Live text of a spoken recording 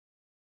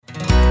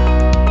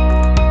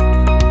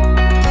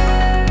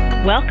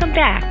Welcome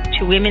back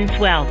to Women's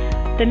Wealth,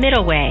 The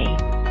Middle Way,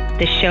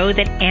 the show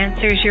that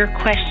answers your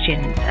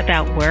questions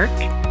about work,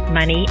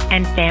 money,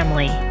 and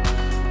family.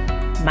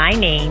 My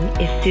name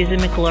is Susan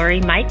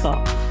McGlory Michael,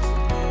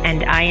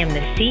 and I am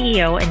the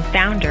CEO and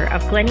founder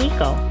of Glen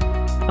Eagle,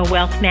 a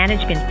wealth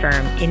management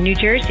firm in New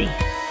Jersey.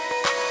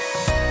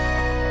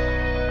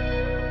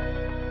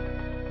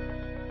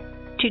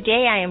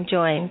 Today I am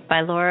joined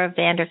by Laura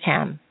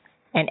Vanderkam,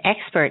 an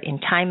expert in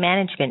time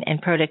management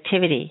and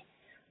productivity.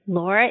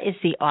 Laura is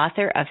the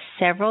author of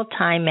several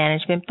time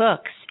management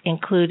books,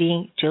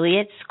 including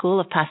Juliet's School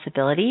of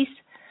Possibilities,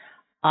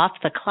 Off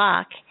the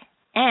Clock,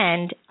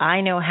 and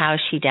I Know How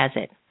She Does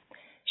It.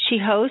 She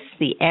hosts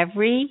the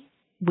every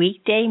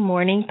weekday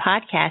morning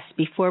podcast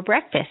Before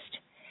Breakfast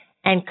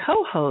and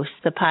co-hosts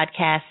the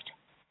podcast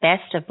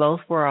Best of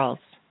Both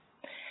Worlds.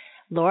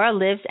 Laura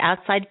lives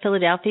outside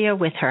Philadelphia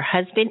with her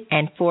husband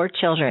and 4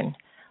 children.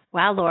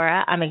 Wow,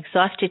 Laura, I'm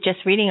exhausted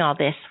just reading all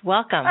this.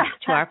 Welcome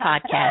to our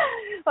podcast.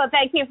 Well,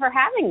 thank you for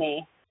having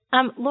me.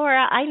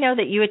 Laura, I know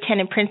that you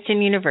attended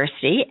Princeton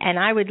University, and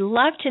I would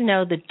love to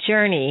know the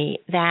journey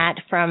that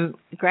from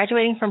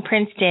graduating from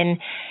Princeton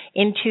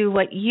into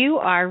what you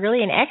are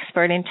really an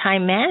expert in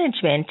time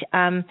management.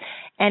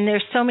 And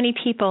there's so many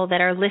people that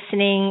are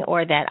listening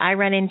or that I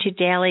run into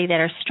daily that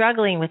are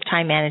struggling with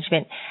time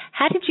management.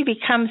 How did you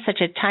become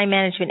such a time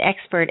management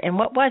expert, and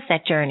what was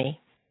that journey?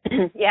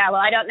 Yeah,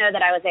 well, I don't know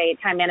that I was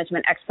a time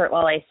management expert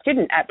while a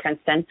student at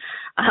Princeton.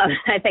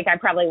 I think I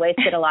probably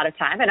wasted a lot of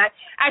time, and I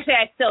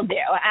still do.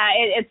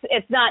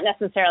 It's not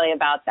necessarily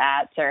about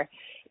that or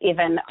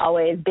even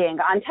always being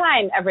on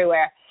time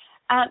everywhere.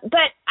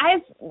 But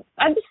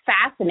I'm just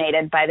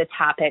fascinated by the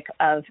topic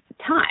of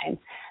time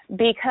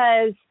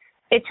because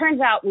it turns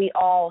out we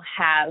all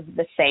have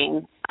the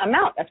same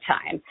amount of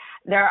time.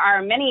 There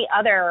are many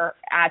other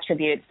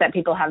attributes that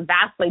people have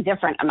vastly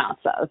different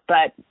amounts of,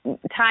 but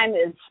time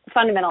is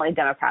fundamentally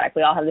democratic.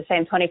 We all have the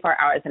same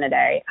 24 hours in a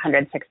day,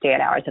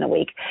 168 hours in a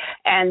week.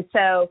 And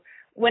so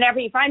whenever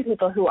you find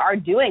people who are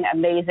doing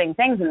amazing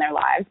things in their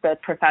lives, both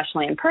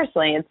professionally and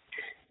personally, it's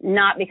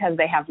not because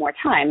they have more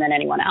time than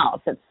anyone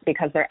else. It's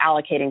because they're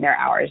allocating their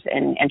hours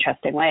in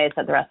interesting ways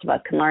that the rest of us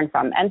can learn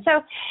from. And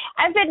so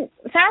I've been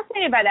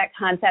fascinated by that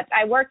concept.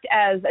 I worked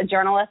as a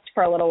journalist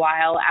for a little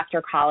while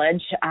after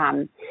college,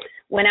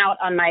 went out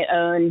on my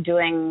own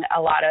doing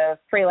a lot of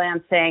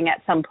freelancing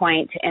at some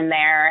point in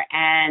there.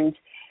 And,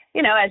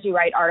 you know, as you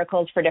write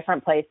articles for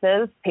different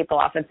places, people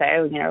often say,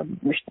 you know,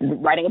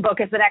 writing a book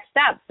is the next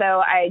step. So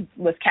I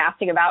was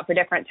casting about for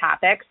different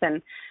topics,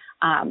 and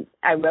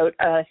I wrote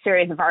a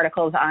series of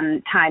articles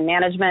on time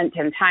management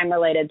and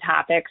time-related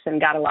topics and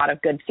got a lot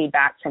of good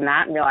feedback from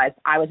that and realized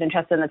I was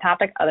interested in the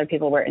topic. Other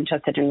people were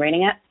interested in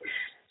reading it.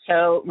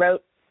 So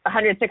wrote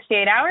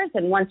 168 hours,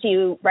 and once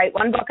you write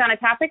one book on a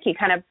topic, you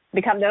kind of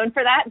become known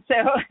for that. So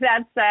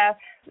that's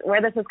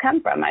where this has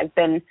come from. I've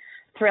been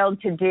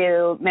thrilled to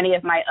do many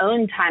of my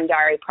own time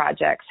diary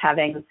projects,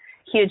 having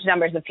huge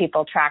numbers of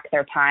people track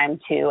their time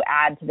to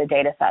add to the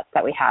data sets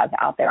that we have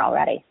out there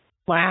already.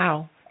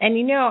 Wow. And,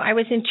 you know, I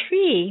was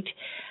intrigued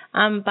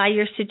by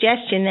your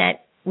suggestion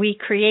that we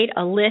create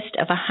a list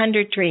of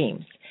 100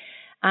 dreams.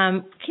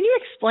 Can you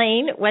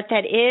explain what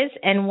that is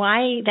and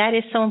why that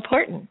is so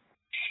important?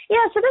 Yeah,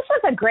 so this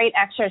was a great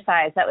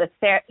exercise that was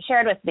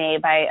shared with me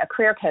by a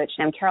career coach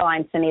named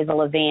Caroline Sinisa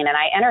Levine, and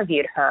I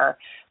interviewed her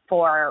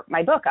for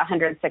my book,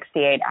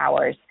 168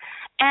 Hours.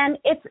 And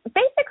it's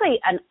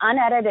basically an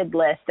unedited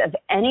list of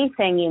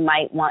anything you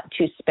might want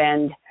to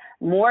spend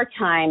more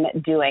time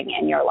doing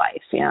in your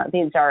life. You know,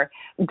 these are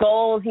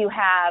goals you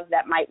have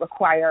that might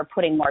require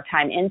putting more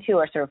time into,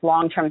 or sort of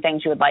long-term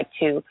things you would like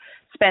to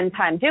spend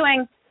time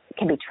doing. It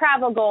can be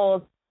travel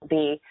goals, it can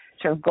be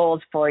sort of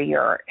goals for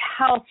your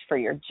health, for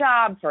your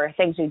job, for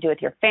things you do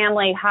with your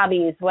family,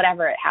 hobbies,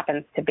 whatever it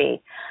happens to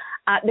be.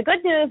 The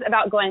good news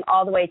about going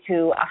all the way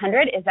to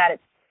 100 is that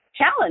it's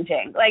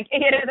challenging. Like, you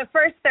know, the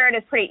first third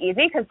is pretty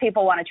easy because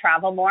people want to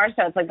travel more.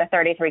 So it's like the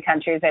 33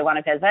 countries they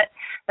want to visit.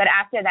 But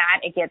after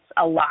that, it gets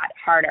a lot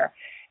harder.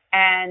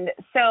 And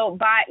so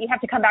you have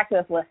to come back to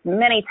this list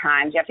many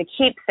times. You have to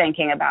keep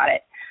thinking about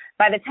it.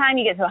 By the time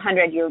you get to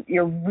 100,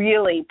 you're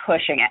really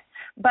pushing it.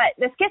 But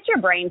this gets your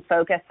brain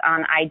focused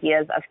on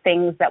ideas of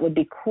things that would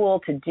be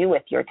cool to do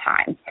with your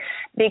time,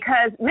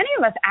 because many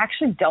of us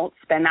actually don't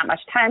spend that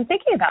much time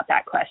thinking about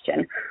that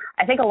question.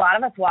 I think a lot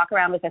of us walk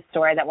around with this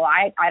story that, well,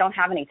 I don't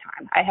have any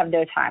time. I have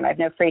no time. I have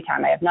no free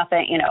time. I have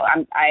nothing. You know,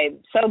 I'm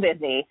so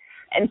busy.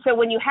 And so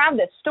when you have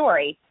this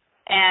story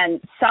and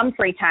some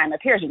free time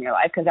appears in your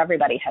life, because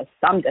everybody has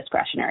some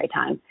discretionary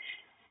time,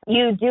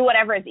 you do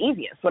whatever is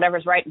easiest,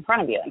 whatever's right in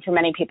front of you. And for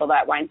many people,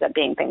 that winds up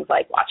being things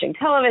like watching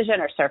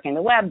television or surfing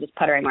the web, just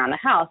puttering around the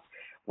house.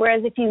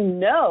 Whereas if you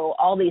know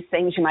all these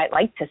things you might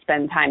like to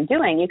spend time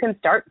doing, you can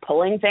start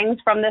pulling things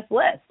from this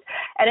list.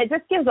 And it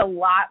just gives a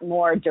lot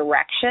more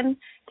direction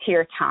to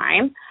your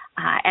time.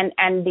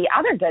 And the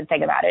other good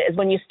thing about it is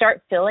when you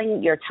start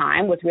filling your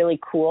time with really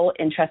cool,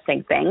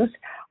 interesting things,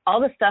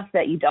 all the stuff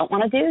that you don't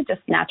want to do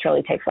just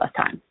naturally takes less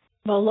time.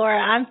 Well, Laura,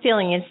 I'm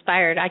feeling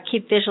inspired. I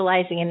keep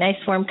visualizing a nice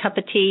warm cup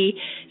of tea,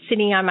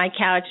 sitting on my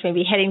couch,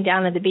 maybe heading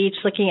down to the beach,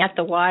 looking at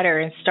the water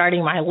and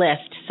starting my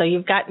list. So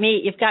you've got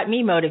me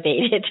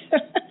motivated.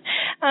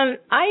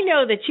 I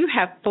know that you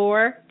have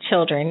 4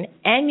 children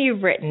and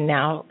you've written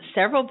now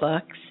several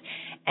books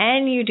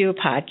and you do a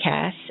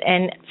podcast.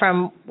 And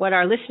from what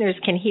our listeners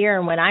can hear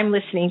and what I'm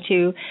listening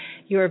to,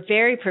 you're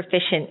very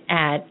proficient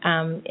at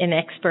an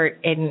expert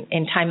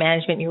in time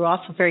management. You're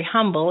also very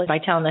humble by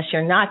telling us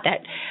you're not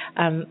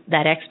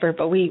that expert,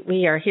 but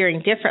we are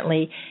hearing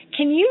differently.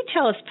 Can you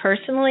tell us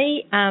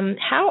personally,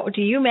 how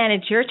do you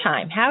manage your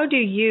time? How do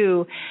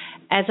you,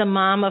 as a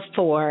mom of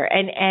 4,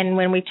 and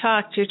when we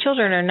talked, your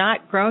children are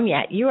not grown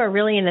yet. You are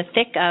really in the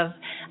thick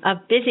of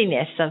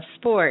busyness, of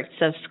sports,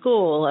 of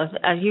school,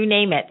 of you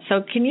name it.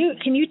 So can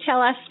you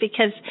tell us,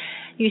 because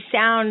you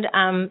sound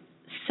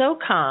so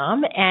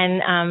calm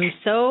and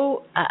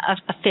so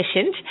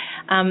efficient.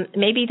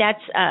 Maybe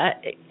that's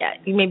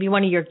maybe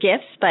one of your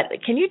gifts, but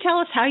can you tell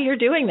us how you're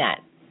doing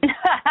that?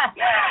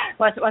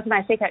 What's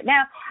my secret?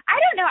 Now, I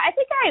don't know. I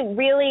think I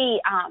really,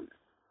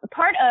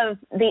 part of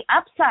the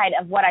upside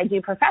of what I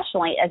do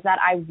professionally is that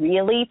I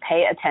really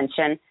pay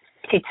attention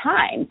to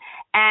time.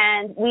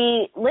 And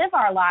we live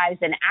our lives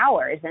in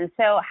hours. And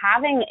so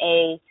having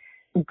a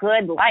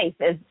good life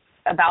is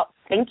about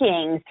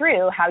thinking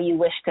through how you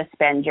wish to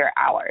spend your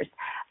hours.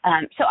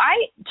 So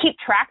I keep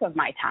track of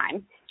my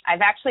time.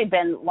 I've actually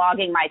been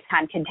logging my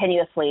time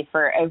continuously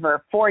for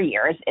over 4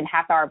 years in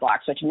half-hour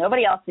blocks, which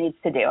nobody else needs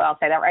to do. I'll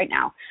say that right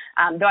now.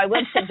 Though I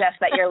would suggest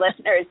that your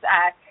listeners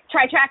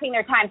try tracking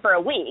their time for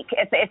a week.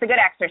 It's a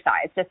good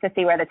exercise just to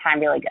see where the time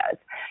really goes.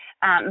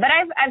 But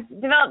I've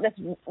developed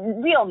this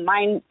real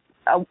mind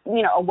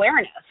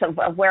awareness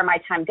of where my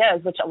time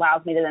goes, which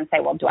allows me to then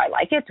say, well, do I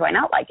like it? Do I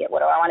not like it? What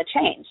do I want to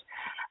change?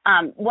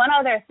 One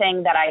other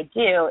thing that I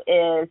do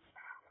is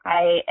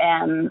I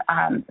am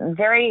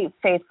very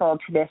faithful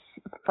to this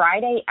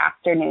Friday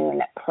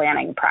afternoon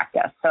planning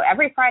practice. So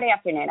every Friday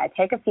afternoon, I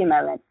take a few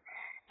moments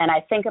and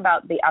I think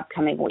about the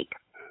upcoming week.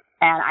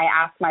 And I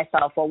ask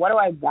myself, well, what do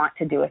I want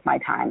to do with my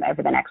time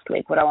over the next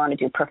week? What do I want to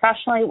do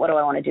professionally? What do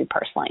I want to do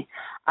personally?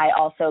 I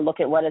also look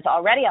at what is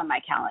already on my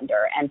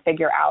calendar and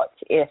figure out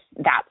if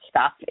that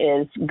stuff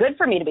is good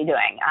for me to be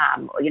doing,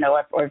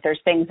 or if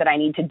there's things that I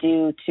need to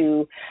do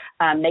to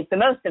make the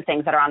most of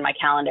things that are on my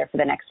calendar for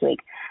the next week.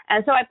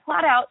 And so I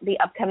plot out the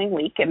upcoming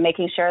week and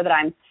making sure that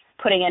I'm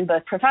putting in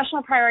both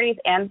professional priorities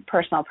and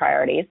personal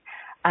priorities,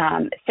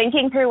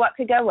 thinking through what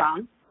could go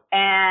wrong.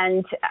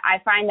 And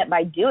I find that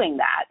by doing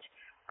that,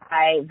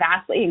 I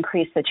vastly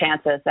increase the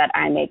chances that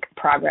I make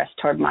progress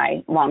toward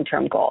my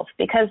long-term goals,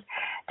 because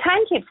time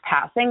keeps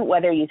passing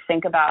whether you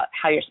think about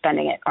how you're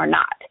spending it or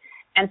not.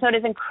 And so it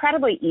is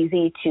incredibly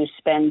easy to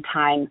spend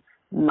time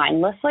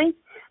mindlessly,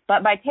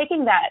 but by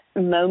taking that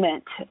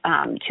moment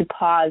to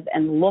pause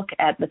and look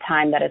at the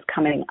time that is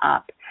coming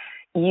up,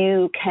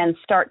 you can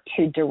start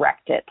to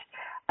direct it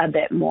a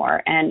bit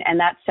more. And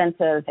that sense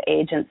of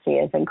agency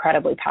is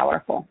incredibly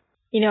powerful.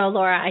 You know,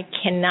 Laura, I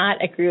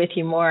cannot agree with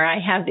you more. I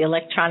have the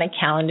electronic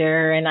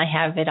calendar and I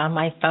have it on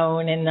my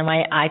phone and on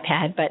my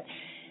iPad, but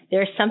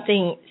there's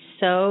something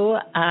so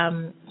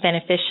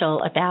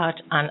beneficial about,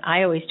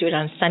 I always do it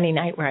on Sunday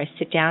night where I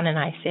sit down and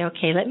I say,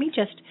 okay, let me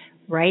just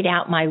write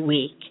out my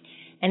week.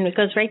 And it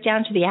goes right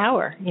down to the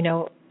hour,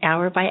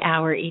 hour by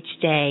hour each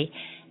day.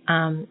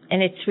 And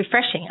it's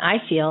refreshing. I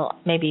feel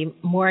maybe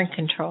more in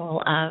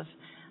control of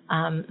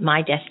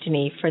my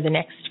destiny for the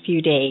next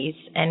few days.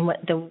 And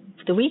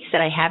the weeks that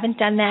I haven't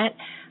done that,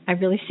 I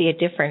really see a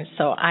difference.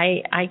 So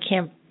I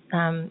can't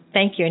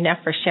thank you enough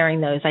for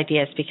sharing those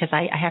ideas, because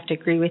I have to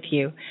agree with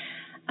you.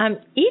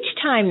 Each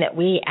time that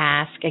we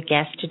ask a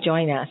guest to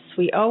join us,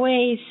 we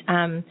always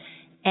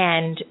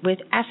end with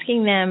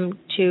asking them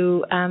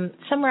to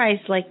summarize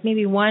like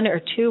maybe 1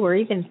 or 2 or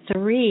even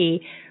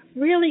 3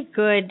 really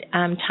good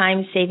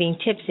time-saving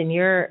tips, in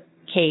your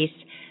case,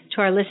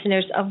 to our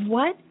listeners of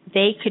what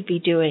they could be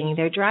doing.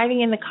 They're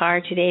driving in the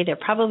car today. They're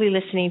probably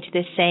listening to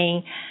this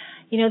saying,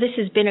 this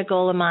has been a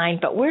goal of mine,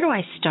 but where do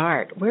I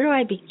start? Where do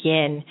I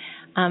begin?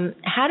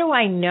 How do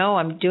I know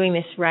I'm doing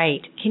this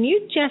right? Can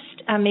you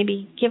just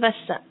maybe give us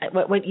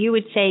what you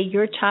would say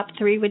your top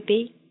 3 would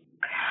be?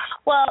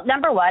 Well,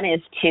 number 1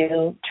 is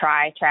to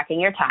try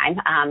tracking your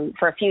time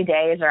for a few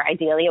days or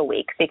ideally a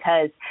week,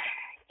 because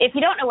if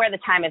you don't know where the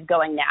time is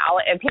going now,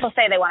 and people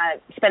say they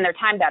want to spend their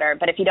time better,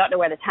 but if you don't know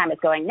where the time is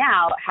going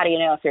now, how do you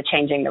know if you're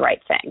changing the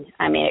right thing?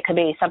 I mean, it could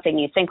be something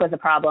you think was a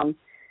problem,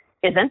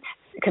 isn't.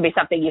 It could be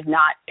something you've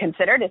not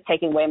considered, is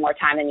taking way more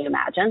time than you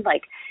imagined.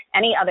 Like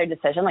any other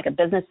decision, like a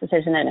business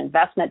decision, an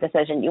investment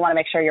decision, you want to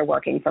make sure you're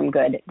working from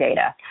good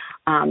data.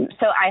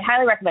 So I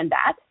highly recommend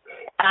that.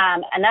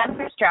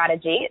 Another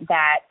strategy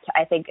that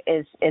I think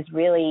is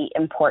really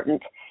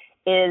important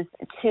is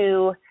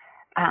to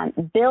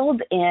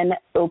build in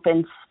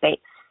open space.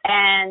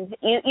 And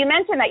you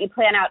mentioned that you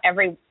plan out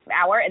every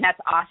hour, and that's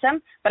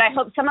awesome, but I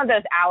hope some of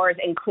those hours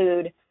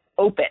include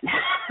open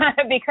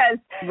because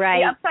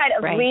the upside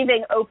of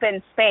leaving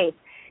open space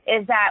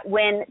is that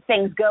when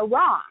things go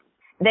wrong,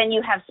 then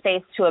you have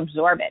space to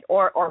absorb it.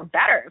 Or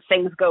better, if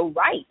things go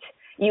right,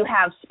 you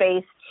have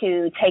space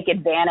to take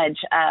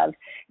advantage of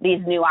these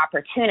new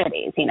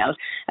opportunities. You know,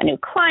 a new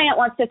client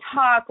wants to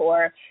talk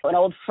or an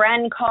old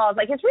friend calls.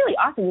 Like, it's really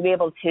awesome to be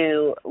able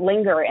to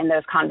linger in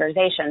those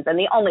conversations. And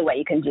the only way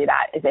you can do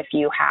that is if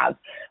you have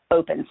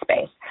open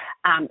space.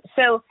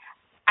 So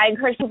I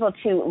encourage people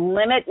to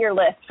limit your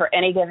list for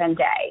any given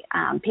day.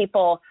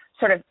 People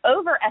sort of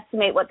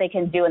overestimate what they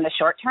can do in the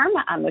short term,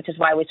 which is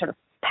why we sort of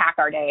pack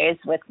our days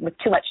with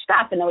too much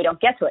stuff, and then we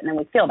don't get to it, and then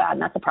we feel bad,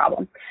 and that's a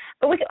problem.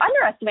 But we can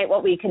underestimate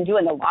what we can do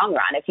in the long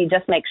run if you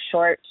just make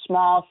short,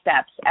 small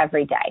steps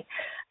every day.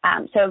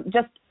 So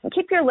just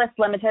keep your list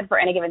limited for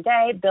any given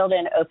day, build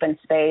in open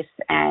space,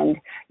 and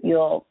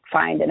you'll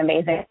find an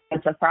amazing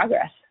sense of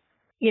progress.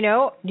 You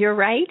know, you're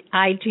right.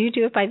 I do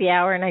it by the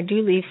hour, and I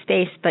do leave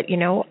space. But, you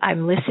know,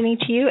 I'm listening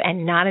to you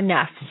and not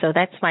enough. So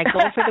that's my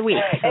goal for the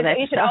week. So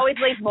you should always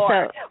leave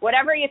more. So,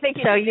 whatever you think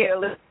you can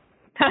do.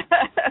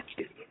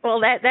 Well,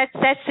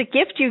 that's the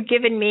gift you've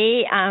given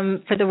me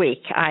for the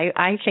week.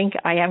 I think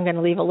I am going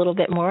to leave a little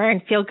bit more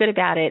and feel good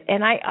about it.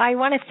 And I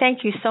want to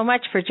thank you so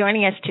much for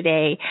joining us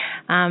today.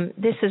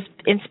 This is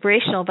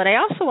inspirational, but I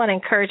also want to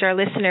encourage our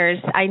listeners.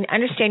 I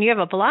understand you have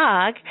a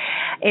blog.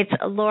 It's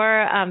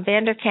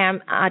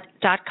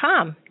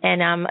lauravanderkam.com.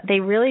 And they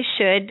really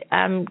should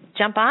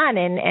jump on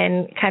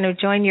and kind of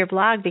join your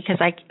blog, because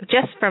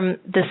just from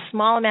the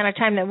small amount of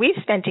time that we've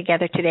spent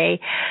together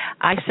today,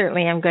 I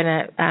certainly am going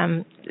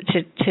to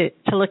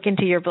look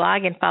into your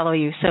blog and follow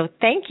you. So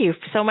thank you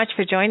so much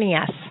for joining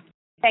us.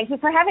 Thank you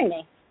for having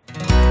me.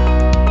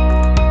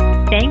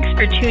 Thanks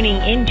for tuning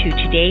into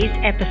today's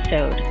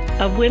episode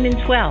of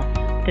Women's Wealth,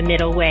 The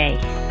Middle Way.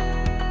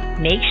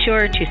 Make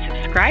sure to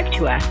subscribe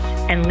to us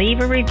and leave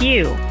a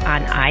review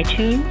on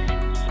iTunes,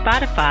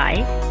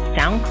 Spotify,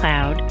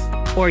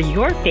 SoundCloud, or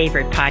your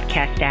favorite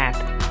podcast app.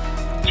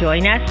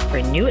 Join us for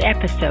new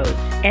episodes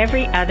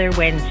every other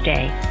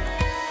Wednesday.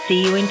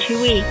 See you in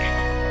 2 weeks.